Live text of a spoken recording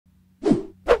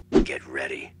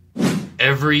ready.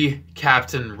 Every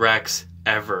Captain Rex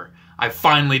ever. I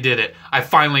finally did it. I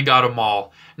finally got them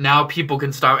all. Now people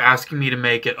can stop asking me to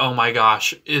make it. Oh my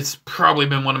gosh, it's probably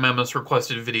been one of my most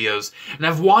requested videos. And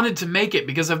I've wanted to make it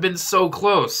because I've been so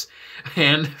close.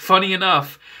 And funny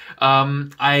enough,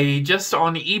 I just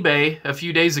on eBay a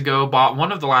few days ago bought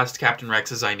one of the last Captain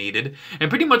Rexes I needed, and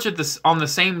pretty much on the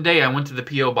same day I went to the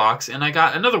P.O. Box and I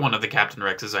got another one of the Captain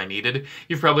Rexes I needed.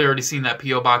 You've probably already seen that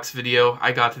P.O. Box video.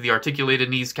 I got the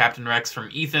articulated knees Captain Rex from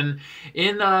Ethan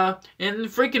in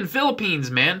freaking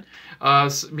Philippines, man.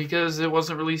 Because it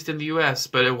wasn't released in the US,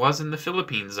 but it was in the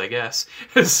Philippines, I guess.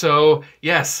 So,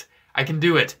 yes, I can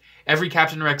do it. Every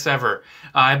Captain Rex ever.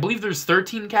 I believe there's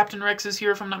 13 Captain Rexes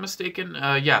here, if I'm not mistaken.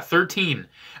 Yeah, 13.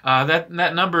 That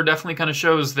number definitely kind of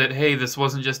shows that, hey, this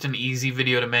wasn't just an easy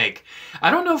video to make. I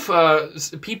don't know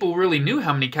if people really knew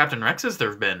how many Captain Rexes there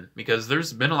have been, because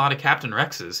there's been a lot of Captain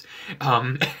Rexes.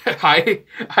 I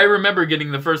remember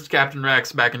getting the first Captain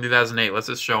Rex back in 2008. Let's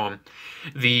just show him.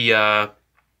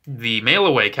 The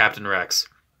mail-away Captain Rex.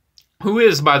 Who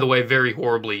is, by the way, very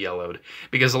horribly yellowed,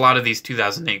 because a lot of these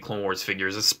 2008 Clone Wars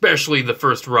figures, especially the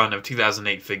first run of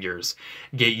 2008 figures,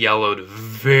 get yellowed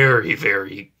very,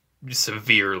 very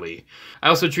severely. I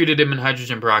also treated him in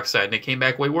hydrogen peroxide, and it came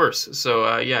back way worse,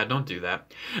 so yeah, don't do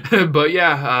that. But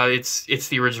yeah, it's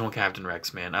the original Captain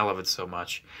Rex, man. I love it so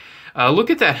much.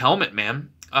 Look at that helmet, man.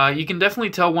 You can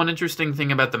definitely tell one interesting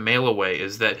thing about the mail-away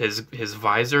is that his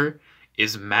visor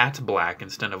is matte black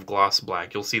instead of gloss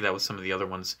black. You'll see that with some of the other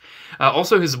ones.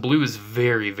 Also, his blue is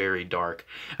very, very dark.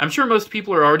 I'm sure most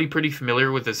people are already pretty familiar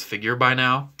with this figure by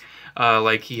now.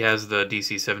 Like, he has the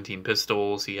DC-17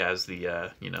 pistols, he has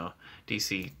the, you know,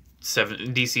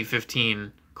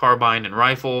 DC-15 carbine and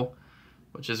rifle,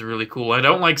 which is really cool. I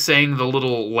don't like saying the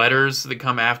little letters that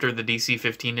come after the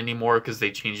DC-15 anymore because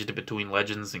they changed it between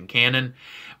Legends and Canon,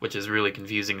 which is really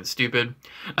confusing and stupid.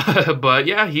 But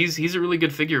yeah, he's a really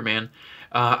good figure, man.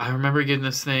 I remember getting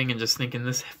this thing and just thinking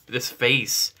this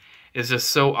face is just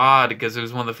so odd because it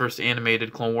was one of the first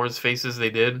animated Clone Wars faces they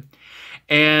did.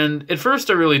 And at first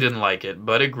I really didn't like it,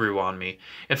 but it grew on me.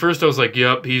 At first I was like,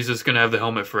 yep, he's just going to have the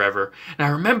helmet forever. And I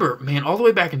remember, man, all the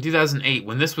way back in 2008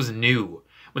 when this was new,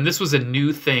 when this was a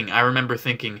new thing, I remember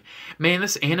thinking, man,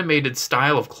 this animated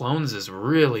style of clones is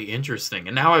really interesting.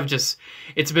 And now it's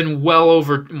been well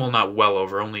over, well, not well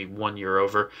over, only 1 year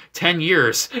over, 10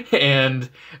 years. And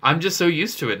I'm just so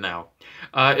used to it now.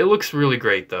 It looks really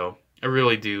great, though. I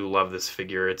really do love this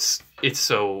figure. It's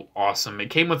so awesome. It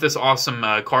came with this awesome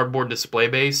cardboard display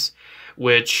base,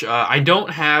 which I don't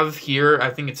have here. I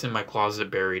think it's in my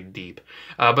closet buried deep.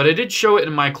 But I did show it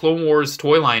in my Clone Wars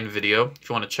toy line video, if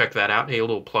you want to check that out. Hey, a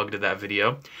little plug to that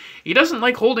video. He doesn't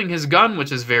like holding his gun,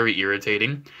 which is very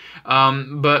irritating.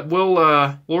 But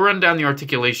we'll run down the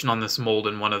articulation on this mold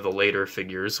in one of the later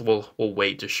figures. We'll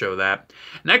wait to show that.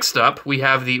 Next up, we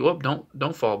have the... Whoop,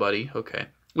 don't fall, buddy. Okay.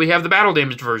 We have the battle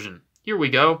damaged version. Here we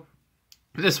go.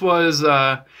 This was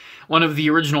one of the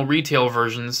original retail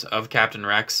versions of Captain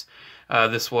Rex.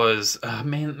 This was,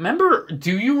 man,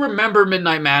 do you remember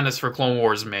Midnight Madness for Clone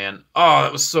Wars, man? Oh,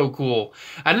 that was so cool.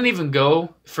 I didn't even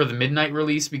go for the midnight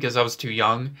release because I was too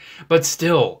young. But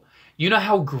still, you know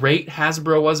how great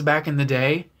Hasbro was back in the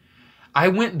day? I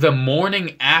went the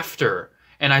morning after,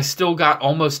 and I still got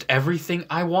almost everything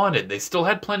I wanted. They still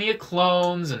had plenty of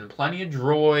clones, and plenty of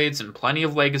droids, and plenty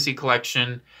of Legacy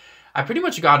Collection. I pretty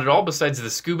much got it all besides the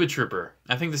Scuba Trooper.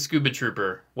 I think the Scuba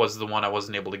Trooper was the one I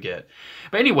wasn't able to get.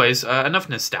 But anyways, enough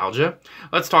nostalgia.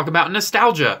 Let's talk about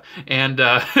nostalgia and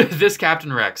this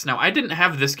Captain Rex. Now, I didn't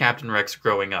have this Captain Rex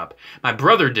growing up. My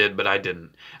brother did, but I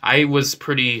didn't. I was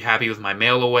pretty happy with my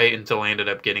mail-away until I ended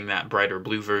up getting that brighter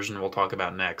blue version we'll talk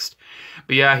about next.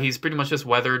 But yeah, he's pretty much just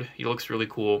weathered. He looks really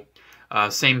cool.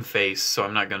 Same face, so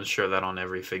I'm not going to show that on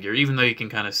every figure, even though you can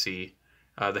kind of see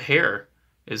the hair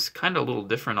is kind of a little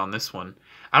different on this one.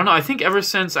 I don't know, I think ever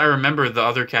since I remember the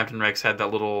other Captain Rex had that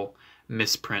little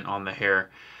misprint on the hair.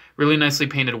 Really nicely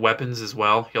painted weapons as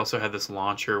well. He also had this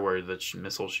launcher where the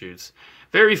missile shoots.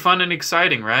 Very fun and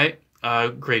exciting, right?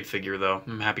 Great figure, though.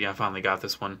 I'm happy I finally got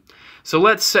this one. So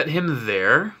let's set him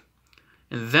there.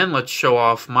 And then let's show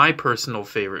off my personal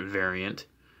favorite variant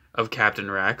of Captain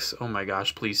Rex. Oh my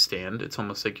gosh, please stand. It's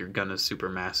almost like your gun is super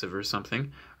massive or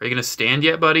something. Are you going to stand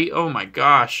yet, buddy? Oh my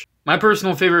gosh. My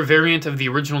personal favorite variant of the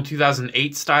original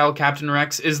 2008 style Captain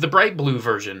Rex is the bright blue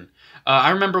version.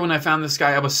 I remember when I found this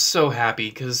guy, I was so happy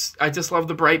because I just love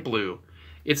the bright blue.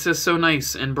 It's just so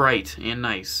nice and bright and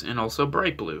nice and also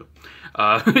bright blue.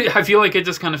 I feel like it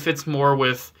just kind of fits more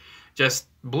with just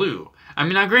blue. I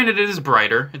mean, now granted it is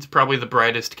brighter. It's probably the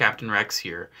brightest Captain Rex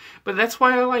here. But that's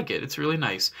why I like it. It's really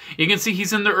nice. You can see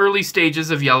he's in the early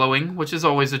stages of yellowing, which is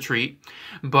always a treat.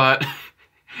 But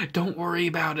don't worry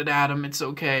about it, Adam. It's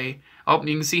okay. Oh,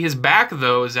 you can see his back,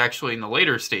 though, is actually in the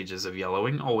later stages of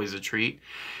yellowing. Always a treat.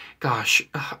 Gosh.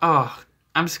 Oh,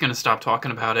 I'm just going to stop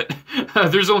talking about it.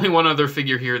 There's only one other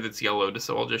figure here that's yellowed,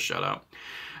 so I'll just shut up.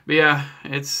 But yeah,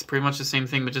 it's pretty much the same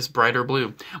thing, but just brighter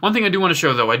blue. One thing I do want to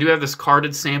show, though, I do have this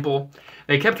carded sample.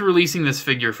 They kept releasing this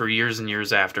figure for years and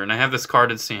years after, and I have this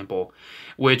carded sample,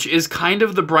 which is kind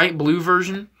of the bright blue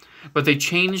version, but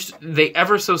they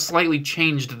ever so slightly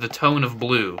changed the tone of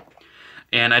blue.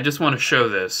 And I just want to show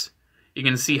this. You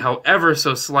can see how ever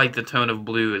so slight the tone of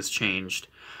blue has changed.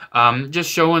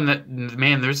 Just showing that,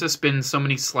 man, there's just been so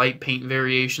many slight paint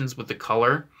variations with the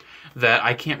color that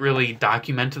I can't really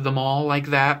document them all like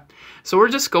that. So we're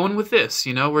just going with this,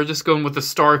 you know? We're just going with the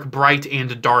stark, bright,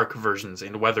 and dark versions,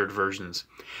 and weathered versions.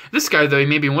 This guy, though, you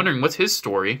may be wondering, what's his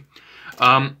story?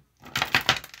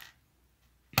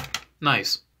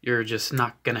 Nice. You're just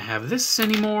not gonna have this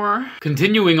anymore.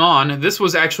 Continuing on, this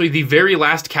was actually the very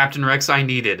last Captain Rex I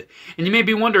needed. And you may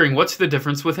be wondering, what's the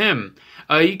difference with him?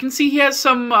 You can see he has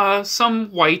some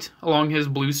white along his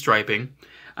blue striping.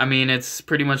 I mean, it's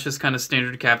pretty much just kind of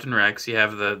standard Captain Rex. You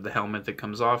have the helmet that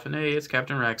comes off, and hey, it's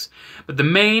Captain Rex. But the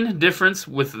main difference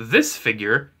with this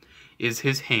figure is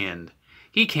his hand.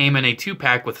 He came in a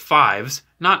 2-pack with 5s,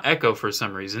 not Echo for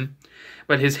some reason.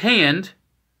 But his hand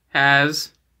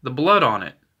has the blood on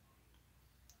it.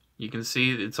 You can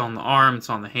see it's on the arm, it's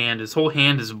on the hand. His whole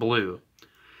hand is blue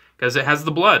because it has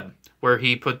the blood where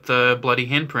he put the bloody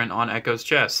handprint on Echo's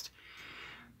chest.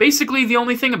 Basically, the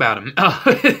only thing about him.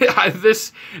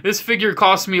 This figure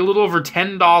cost me a little over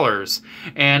 $10,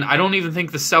 and I don't even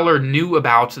think the seller knew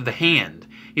about the hand.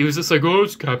 He was just like, oh,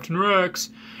 it's Captain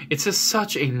Rex. It's just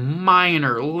such a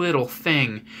minor little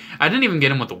thing. I didn't even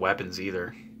get him with the weapons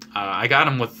either. I got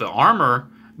him with the armor,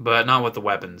 but not with the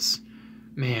weapons.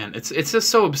 Man, it's just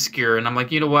so obscure, and I'm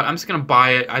like, you know what? I'm just going to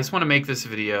buy it. I just want to make this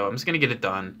video. I'm just going to get it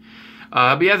done.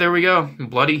 But yeah, there we go.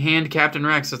 Bloody Hand Captain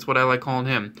Rex. That's what I like calling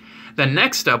him. Then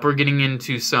next up, we're getting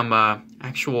into some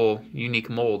actual unique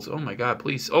molds. Oh my god,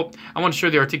 please. Oh, I want to show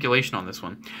the articulation on this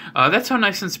one. That's how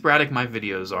nice and sporadic my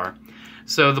videos are.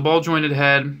 So the ball-jointed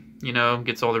head, you know,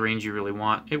 gets all the range you really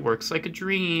want. It works like a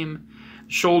dream.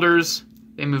 Shoulders,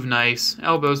 they move nice.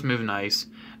 Elbows move nice.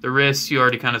 The wrists, you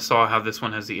already kind of saw how this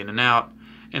one has the in and out.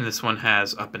 And this one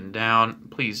has up and down.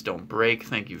 Please don't break.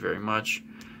 Thank you very much.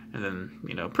 And then,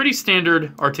 you know, pretty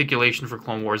standard articulation for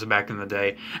Clone Wars back in the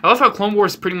day. I love how Clone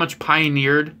Wars pretty much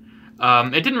pioneered.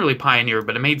 It didn't really pioneer,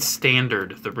 but it made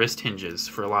standard the wrist hinges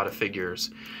for a lot of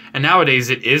figures. And nowadays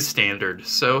it is standard.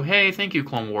 So, hey, thank you,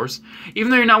 Clone Wars.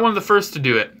 Even though you're not one of the first to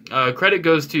do it. Credit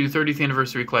goes to 30th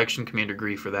Anniversary Collection, Commander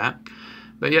Grief for that.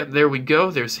 But yeah, there we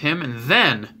go. There's him. And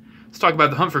then, let's talk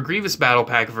about the Hunt for Grievous Battle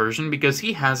Pack version, because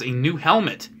he has a new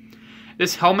helmet.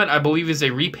 This helmet, I believe, is a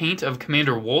repaint of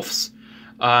Commander Wolf's.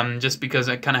 Just because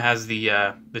it kind of has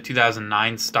the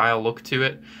 2009 style look to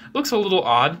it. Looks a little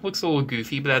odd, looks a little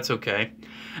goofy, but that's okay.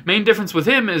 Main difference with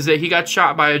him is that he got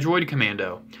shot by a droid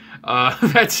commando.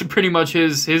 That's pretty much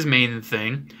his main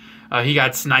thing. He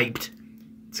got sniped.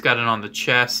 It's got it on the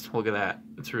chest. Look at that.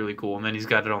 It's really cool. And then he's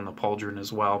got it on the pauldron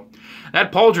as well.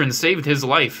 That pauldron saved his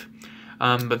life.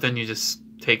 But then you just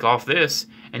take off this,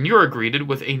 and you're greeted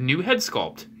with a new head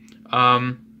sculpt.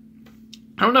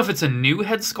 I don't know if it's a new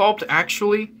head sculpt,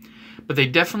 actually, but they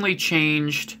definitely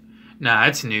changed. Nah,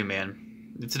 it's new,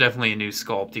 man. It's definitely a new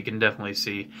sculpt. You can definitely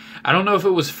see. I don't know if it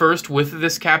was first with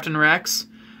this Captain Rex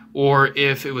or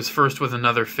if it was first with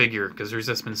another figure, because there's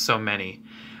just been so many.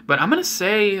 But I'm going to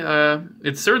say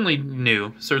it's certainly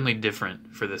new, certainly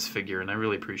different for this figure, and I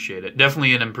really appreciate it.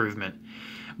 Definitely an improvement.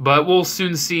 But we'll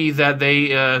soon see that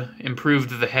they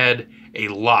improved the head a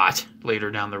lot later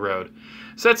down the road.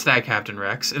 So that's that Captain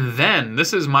Rex. And then,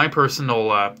 this is my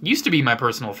personal, used to be my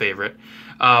personal favorite.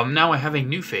 Now I have a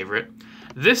new favorite.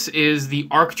 This is the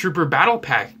ARC Trooper Battle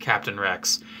Pack Captain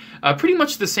Rex. Pretty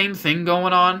much the same thing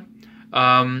going on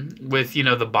with, you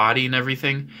know, the body and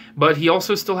everything. But he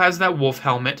also still has that wolf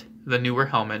helmet, the newer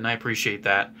helmet, and I appreciate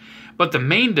that. But the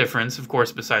main difference, of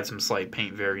course, besides some slight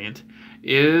paint variant,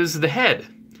 is the head.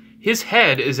 His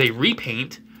head is a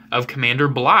repaint of Commander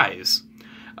Bly's.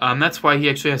 That's why he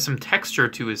actually has some texture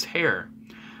to his hair.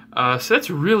 So that's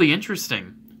really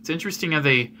interesting. It's interesting how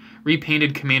they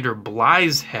repainted Commander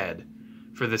Bly's head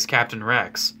for this Captain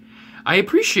Rex. I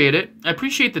appreciate it. I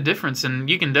appreciate the difference, and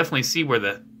you can definitely see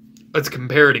where let's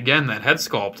compare it again, that head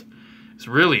sculpt is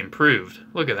really improved.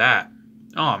 Look at that.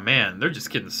 Oh man, they're just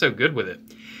getting so good with it.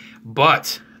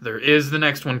 But there is the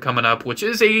next one coming up, which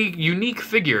is a unique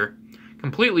figure.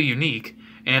 completely unique,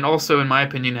 and also, in my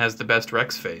opinion, has the best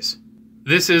Rex face.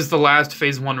 This is the last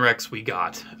Phase 1 Rex we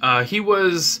got. He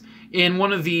was in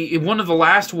one of the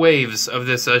last waves of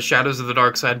this Shadows of the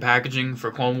Dark Side packaging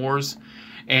for Clone Wars,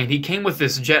 and he came with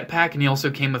this jetpack, and he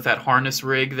also came with that harness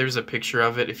rig. There's a picture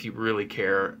of it if you really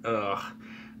care.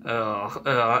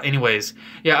 Anyways,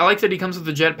 yeah, I like that he comes with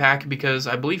the jetpack because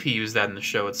I believe he used that in the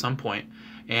show at some point.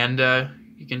 And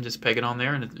you can just peg it on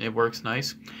there and it works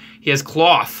nice. He has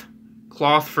cloth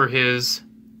for his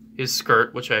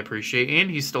skirt, which I appreciate, and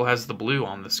he still has the blue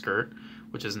on the skirt,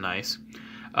 which is nice.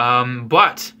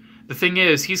 But the thing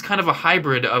is, he's kind of a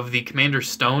hybrid of the Commander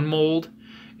Stone mold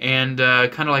and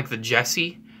kind of like the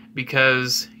Jesse,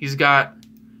 because he's got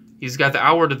the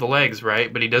outward of the legs,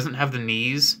 right? But he doesn't have the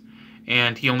knees,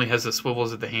 and he only has the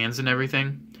swivels at the hands and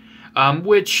everything.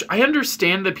 Which I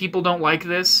understand that people don't like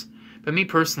this, but me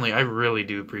personally, I really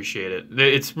do appreciate it.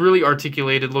 It's really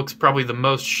articulated, looks probably the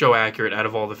most show accurate out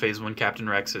of all the Phase 1 Captain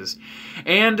Rexes.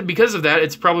 And because of that,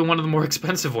 it's probably one of the more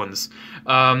expensive ones.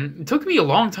 It took me a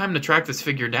long time to track this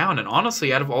figure down, and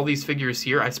honestly, out of all these figures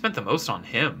here, I spent the most on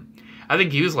him. I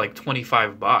think he was like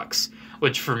 25 bucks,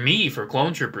 which for me, for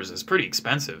Clone Troopers, is pretty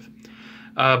expensive.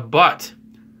 But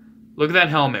look at that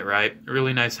helmet, right?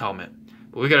 Really nice helmet.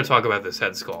 But we got to talk about this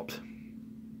head sculpt.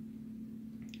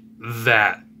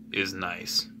 That is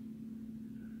nice.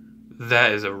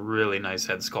 That is a really nice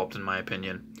head sculpt in my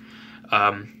opinion.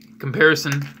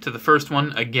 Comparison to the first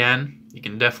one, again, you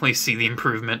can definitely see the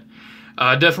improvement.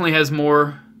 Definitely has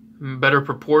better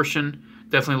proportion.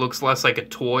 Definitely looks less like a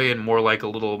toy and more like a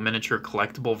little miniature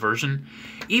collectible version.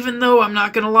 Even though, I'm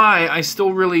not gonna lie, I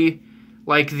still really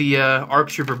like the ARC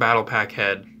Trooper Battle Pack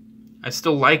head. I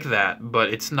still like that,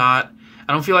 but it's not,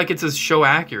 I don't feel like it's as show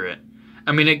accurate.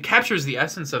 I mean, it captures the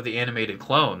essence of the animated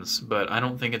clones, but I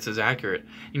don't think it's as accurate.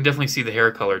 You can definitely see the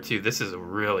hair color, too. This is a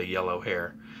really yellow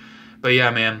hair. But yeah,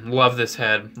 man, love this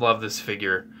head, love this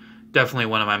figure. Definitely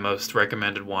one of my most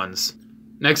recommended ones.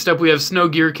 Next up, we have Snow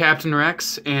Gear Captain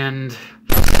Rex, and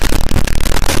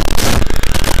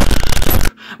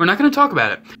we're not going to talk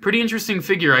about it. Pretty interesting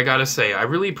figure, I gotta say. I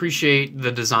really appreciate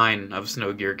the design of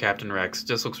Snow Gear Captain Rex. It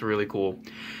just looks really cool.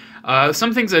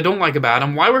 Some things I don't like about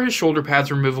him. Why were his shoulder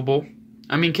pads removable?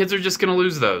 I mean, kids are just going to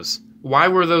lose those. Why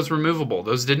were those removable?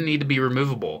 Those didn't need to be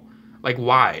removable. Like,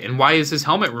 why? And why is his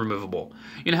helmet removable?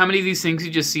 You know how many of these things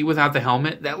you just see without the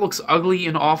helmet? That looks ugly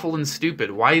and awful and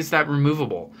stupid. Why is that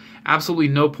removable? Absolutely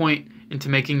no point into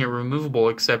making it removable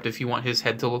except if you want his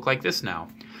head to look like this now.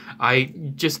 I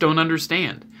just don't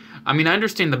understand. I mean, I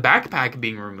understand the backpack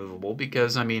being removable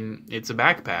because, I mean, it's a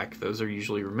backpack. Those are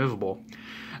usually removable.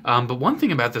 But one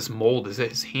thing about this mold is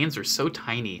that his hands are so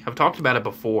tiny. I've talked about it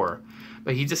before.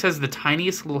 But he just has the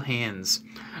tiniest little hands.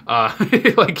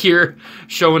 Like here,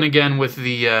 showing again with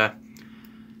the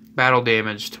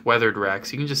battle-damaged, weathered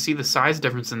Rex. You can just see the size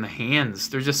difference in the hands.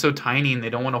 They're just so tiny and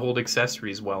they don't want to hold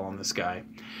accessories well on this guy.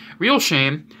 Real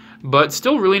shame, but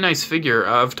still really nice figure.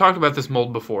 I've talked about this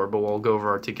mold before, but we'll go over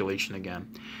articulation again.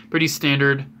 Pretty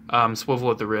standard,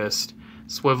 swivel at the wrist.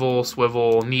 Swivel,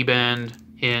 swivel, knee bend,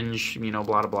 hinge, you know,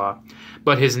 blah, blah, blah.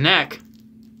 But his neck,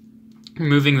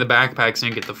 moving the backpacks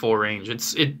and get the full range.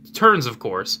 It turns, of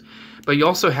course, but you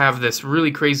also have this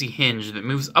really crazy hinge that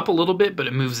moves up a little bit, but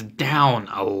it moves down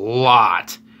a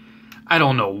lot. I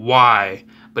don't know why,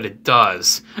 but it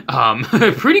does.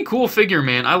 Pretty cool figure,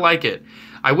 man. I like it.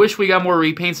 I wish we got more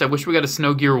repaints. I wish we got a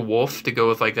Snow Gear Wolf to go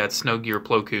with like that Snow Gear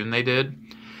Plo Koon they did.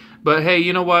 But hey,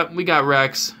 you know what? We got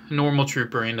Rex, a normal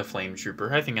trooper, and a flame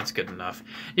trooper. I think that's good enough.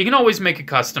 You can always make a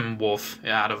custom wolf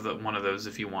out of one of those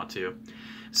if you want to.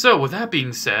 So, with that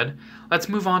being said, let's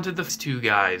move on to the two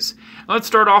guys. Let's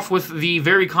start off with the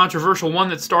very controversial one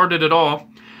that started it all,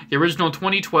 the original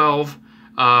 2012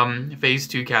 Phase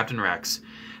 2 Captain Rex.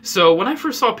 So, when I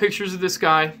first saw pictures of this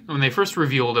guy, when they first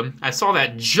revealed him, I saw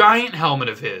that giant helmet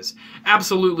of his.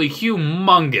 Absolutely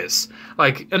humongous.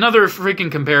 Like, another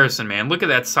freaking comparison, man. Look at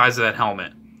that size of that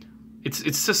helmet.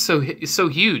 It's just so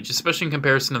huge, especially in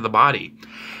comparison to the body.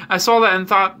 I saw that and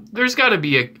thought, there's got to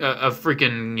be a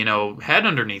freaking, you know, head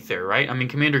underneath there, right? I mean,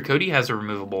 Commander Cody has a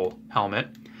removable helmet.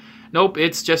 Nope,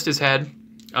 it's just his head.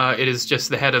 It is just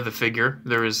the head of the figure.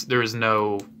 There is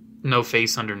no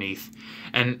face underneath.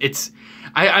 And it's,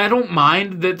 I don't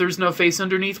mind that there's no face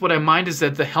underneath. What I mind is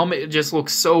that the helmet just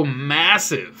looks so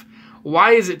massive.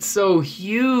 Why is it so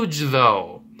huge,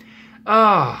 though?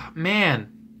 Oh, man.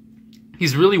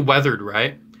 He's really weathered,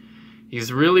 right?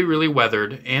 He's really, really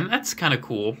weathered, and that's kind of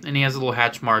cool. And he has little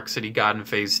hatch marks that he got in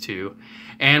Phase 2.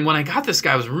 And when I got this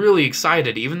guy, I was really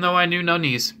excited, even though I knew no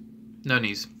knees. No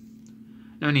knees.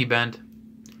 No knee bend.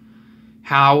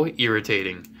 How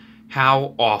irritating.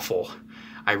 How awful.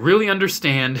 I really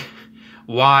understand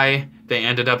why they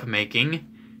ended up making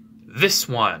this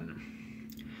one.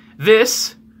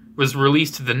 This was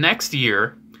released the next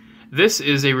year. This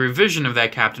is a revision of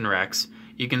that Captain Rex.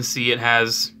 You can see it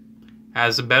has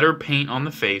a better paint on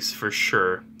the face for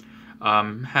sure.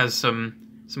 Has some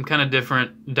kind of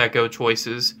different deco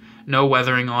choices. No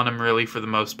weathering on him really for the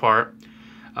most part.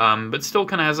 But still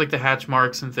kind of has like the hatch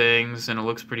marks and things, and it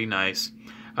looks pretty nice.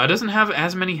 It doesn't have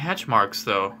as many hatch marks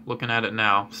though, looking at it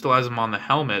now. Still has them on the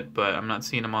helmet, but I'm not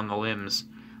seeing them on the limbs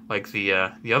like the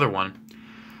other one.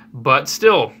 But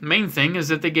still, main thing is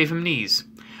that they gave him knees.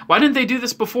 Why didn't they do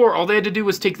this before? All they had to do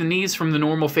was take the knees from the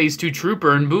normal Phase 2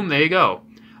 Trooper and boom, there you go.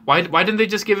 Why didn't they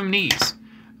just give him knees?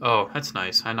 Oh, that's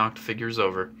nice. I knocked figures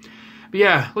over. But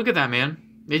yeah, look at that, man.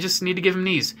 They just need to give him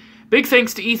knees. Big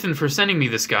thanks to Ethan for sending me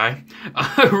this guy.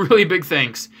 Really big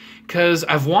thanks. Because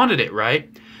I've wanted it, right?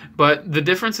 But the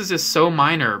difference is just so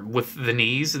minor with the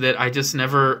knees that I just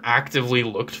never actively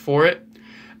looked for it.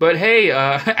 But hey,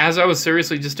 as I was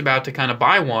seriously just about to kind of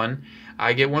buy one,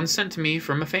 I get one sent to me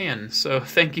from a fan. So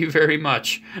thank you very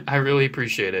much. I really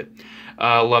appreciate it.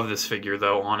 Love this figure,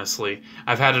 though, honestly.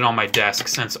 I've had it on my desk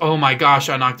since... Oh my gosh,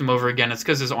 I knocked him over again. It's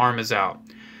because his arm is out.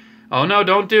 Oh no,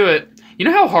 don't do it. You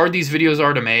know how hard these videos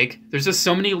are to make? There's just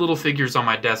so many little figures on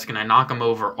my desk, and I knock them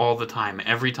over all the time,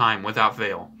 every time, without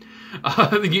fail.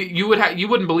 You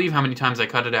wouldn't believe how many times I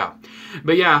cut it out.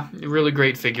 But yeah, really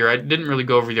great figure. I didn't really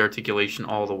go over the articulation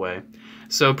all the way.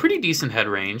 So pretty decent head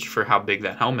range for how big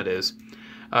that helmet is.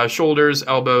 Shoulders,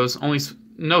 elbows,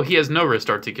 no, he has no wrist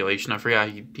articulation. I forgot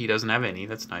he doesn't have any.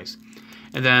 That's nice.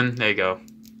 And then, there you go.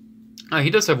 He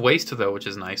does have waist, though, which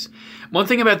is nice. One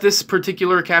thing about this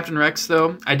particular Captain Rex,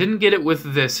 though, I didn't get it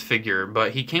with this figure,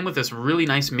 but he came with this really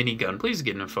nice minigun. Please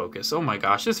get in focus. Oh my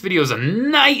gosh, this video is a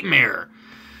nightmare.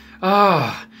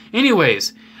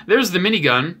 Anyways, there's the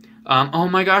minigun. Oh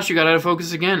my gosh, you got out of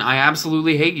focus again. I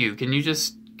absolutely hate you. Can you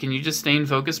just stay in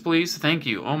focus, please? Thank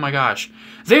you. Oh my gosh.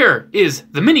 There is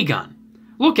the minigun.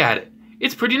 Look at it.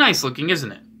 It's pretty nice looking,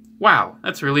 isn't it? Wow,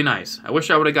 that's really nice. I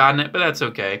wish I would have gotten it, but that's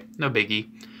okay. No biggie.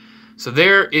 So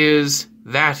there is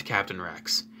that Captain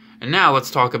Rex. And now let's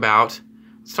talk about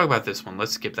this one.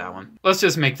 Let's skip that one. Let's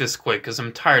just make this quick because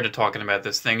I'm tired of talking about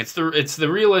this thing. It's the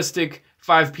realistic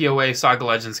 5 POA Saga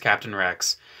Legends Captain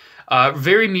Rex.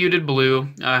 Very muted blue.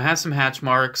 Has some hatch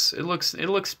marks. It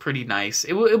looks pretty nice.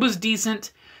 It was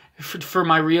decent for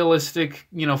my realistic,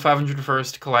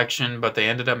 501st collection, but they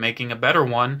ended up making a better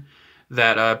one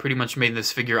that pretty much made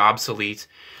this figure obsolete.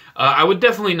 I would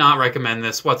definitely not recommend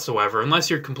this whatsoever, unless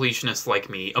you're completionist like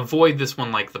me. Avoid this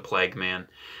one like the plague, man.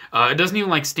 It doesn't even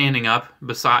like standing up,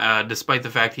 despite the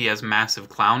fact he has massive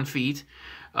clown feet.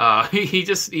 He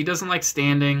doesn't like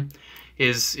standing.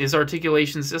 His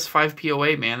articulation's just 5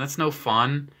 POA, man. That's no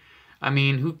fun. I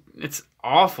mean, it's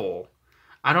awful.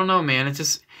 I don't know, man.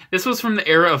 This was from the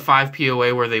era of 5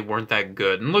 POA where they weren't that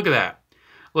good. And look at that.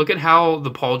 Look at how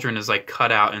the pauldron is like cut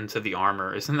out into the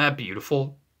armor. Isn't that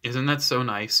beautiful? Isn't that so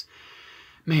nice?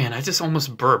 Man, I just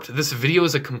almost burped. This video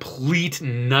is a complete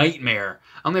nightmare.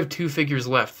 I only have 2 figures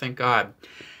left, thank God.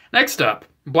 Next up,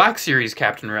 Black Series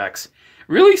Captain Rex.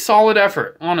 Really solid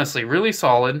effort, honestly, really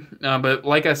solid. But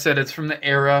like I said, it's from the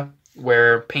era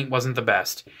where paint wasn't the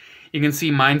best. You can see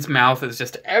mine's mouth is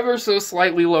just ever so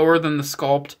slightly lower than the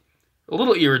sculpt. A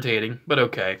little irritating, but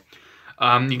okay.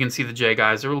 You can see the J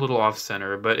guys are a little off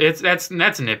center, but that's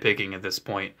nitpicking at this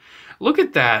point. Look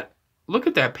at that. Look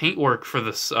at that paintwork for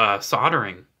the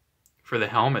soldering for the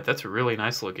helmet. That's really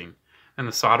nice looking. And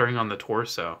the soldering on the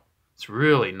torso. It's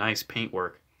really nice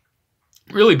paintwork.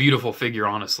 Really beautiful figure,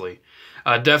 honestly.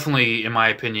 Definitely, in my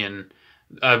opinion,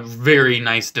 a very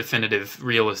nice, definitive,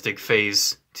 realistic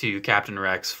phase to Captain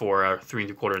Rex for a 3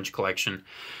 3/4-inch collection.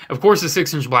 Of course, the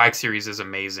 6-inch Black Series is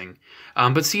amazing.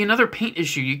 But see, another paint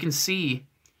issue you can see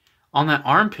on that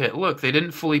armpit. Look, they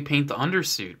didn't fully paint the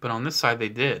undersuit, but on this side they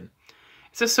did.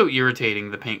 It's just so irritating,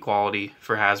 the paint quality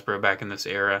for Hasbro back in this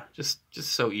era. Just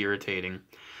so irritating.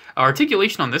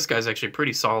 Articulation on this guy is actually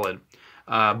pretty solid.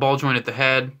 Ball joint at the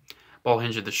head, ball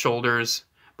hinge at the shoulders,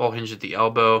 ball hinge at the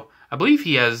elbow. I believe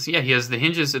he has the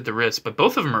hinges at the wrist, but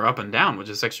both of them are up and down, which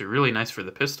is actually really nice for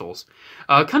the pistols.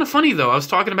 Kind of funny, though. I was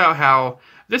talking about how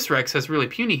this Rex has really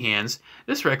puny hands.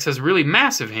 This Rex has really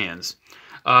massive hands.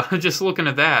 Just looking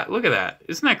at that. Look at that.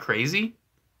 Isn't that crazy?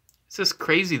 It's just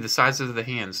crazy, the size of the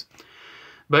hands.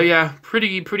 But yeah,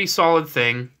 pretty solid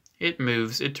thing. It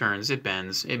moves, it turns, it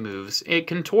bends, it moves, it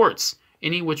contorts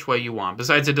any which way you want.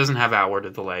 Besides, it doesn't have outward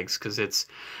at the legs because it's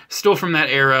still from that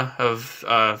era of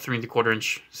 3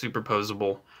 3/4-inch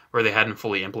superposable where they hadn't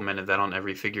fully implemented that on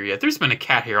every figure yet. There's been a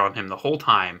cat hair on him the whole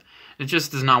time. It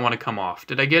just does not want to come off.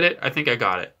 Did I get it? I think I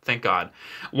got it. Thank God.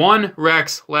 1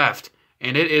 Rex left.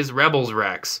 and it is Rebels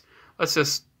Rex. Let's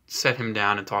just set him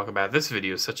down and talk about it. This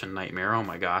video is such a nightmare. Oh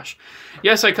my gosh.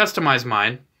 Yes, I customized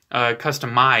mine.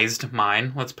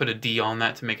 Let's put a D on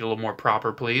that to make it a little more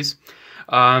proper, please.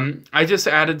 I just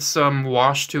added some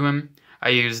wash to him. I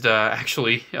used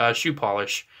actually shoe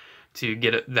polish to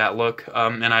get that look,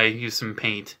 and I used some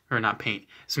paint, or not paint,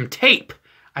 some tape.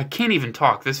 I can't even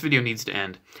talk. This video needs to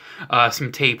end.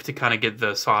 Some tape to kind of get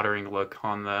the soldering look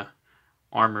on the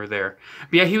armor there.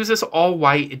 But yeah, he was just all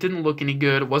white. It didn't look any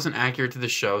good. It wasn't accurate to the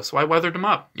show, so I weathered him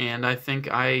up, and I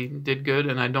think I did good,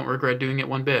 and I don't regret doing it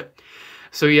one bit.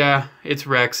 So yeah, it's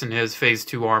Rex in his Phase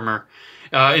 2 armor.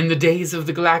 In the days of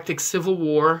the Galactic Civil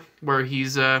War, where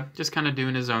he's just kind of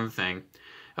doing his own thing.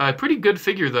 Pretty good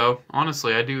figure, though.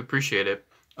 Honestly, I do appreciate it.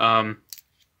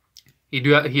 He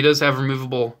does have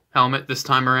removable helmet this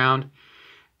time around,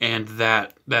 and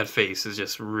that face is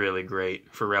just really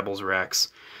great for Rebels Rex.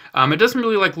 It doesn't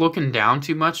really like looking down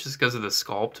too much just because of the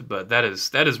sculpt, but that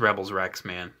is Rebels Rex,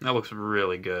 man. That looks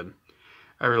really good.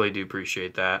 I really do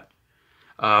appreciate that.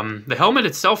 The helmet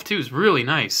itself too is really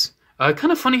nice.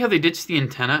 Kind of funny how they ditched the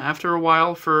antenna after a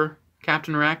while for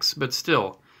Captain Rex, but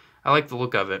still, I like the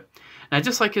look of it. And I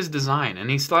just like his design, and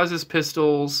he still has his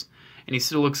pistols, and he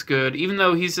still looks good, even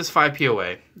though he's just 5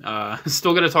 POA.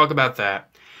 Still going to talk about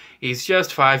that. He's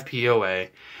just 5 POA.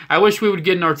 I wish we would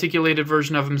get an articulated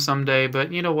version of him someday,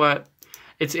 but you know what?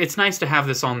 It's nice to have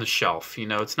this on the shelf. You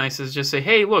know, it's nice to just say,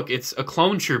 hey, look, it's a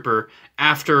clone trooper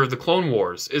after the Clone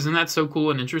Wars. Isn't that so cool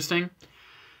and interesting?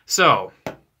 So,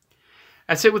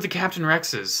 that's it with the Captain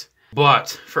Rexes.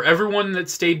 But, for everyone that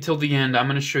stayed till the end, I'm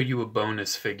going to show you a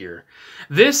bonus figure.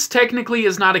 This technically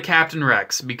is not a Captain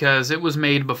Rex, because it was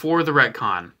made before the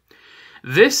retcon.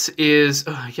 This is...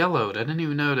 yellowed. I didn't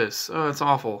even notice. Oh, that's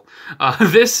awful.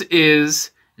 This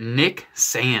is Nick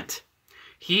Sant.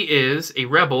 He is a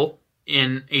rebel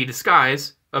in a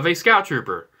disguise of a scout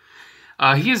trooper.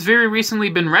 He has very recently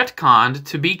been retconned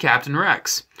to be Captain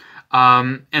Rex.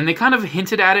 And they kind of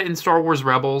hinted at it in Star Wars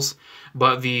Rebels,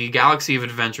 but the Galaxy of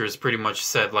Adventures pretty much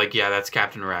said, like, yeah, that's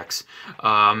Captain Rex.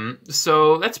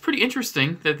 So that's pretty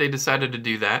interesting that they decided to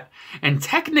do that. And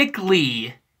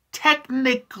technically,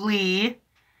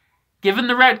 given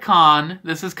the retcon,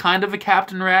 this is kind of a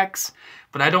Captain Rex,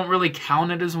 but I don't really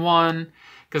count it as one,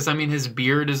 because, I mean, his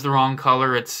beard is the wrong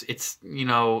color. It's you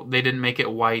know, they didn't make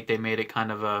it white. They made it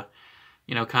kind of a,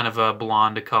 you know, kind of a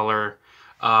blonde color.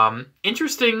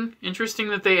 Interesting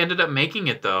that they ended up making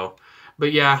it, though.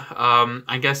 But yeah,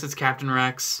 I guess it's Captain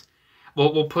Rex.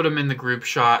 We'll put him in the group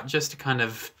shot just to kind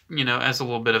of, you know, as a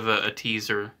little bit of a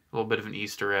teaser, a little bit of an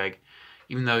Easter egg.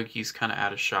 Even though he's kind of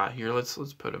out of shot here, let's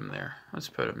put him there. Let's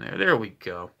put him there. There we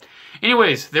go.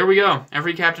 Anyways, there we go.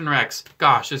 Every Captain Rex.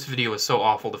 Gosh, this video was so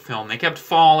awful to film. They kept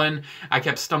falling. I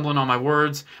kept stumbling on my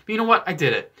words. But you know what? I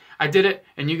did it. I did it,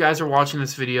 and you guys are watching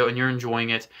this video, and you're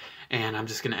enjoying it. And I'm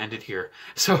just going to end it here.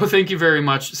 So thank you very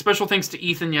much. Special thanks to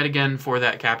Ethan yet again for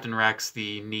that Captain Rex,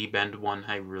 the knee bend one.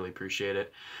 I really appreciate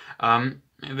it.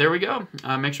 There we go.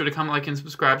 Make sure to comment, like, and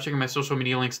subscribe. Check out my social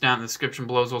media links down in the description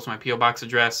below, as well as my P.O. Box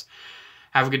address.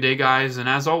 Have a good day, guys, and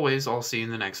as always, I'll see you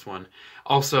in the next one.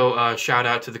 Also, shout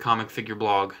out to the Comic Figure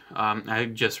blog.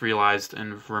 I just realized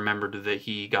and remembered that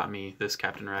he got me this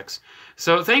Captain Rex.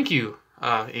 So thank you,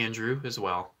 Andrew, as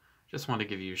well. Just wanted to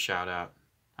give you a shout out.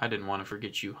 I didn't want to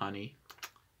forget you, honey.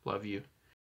 Love you.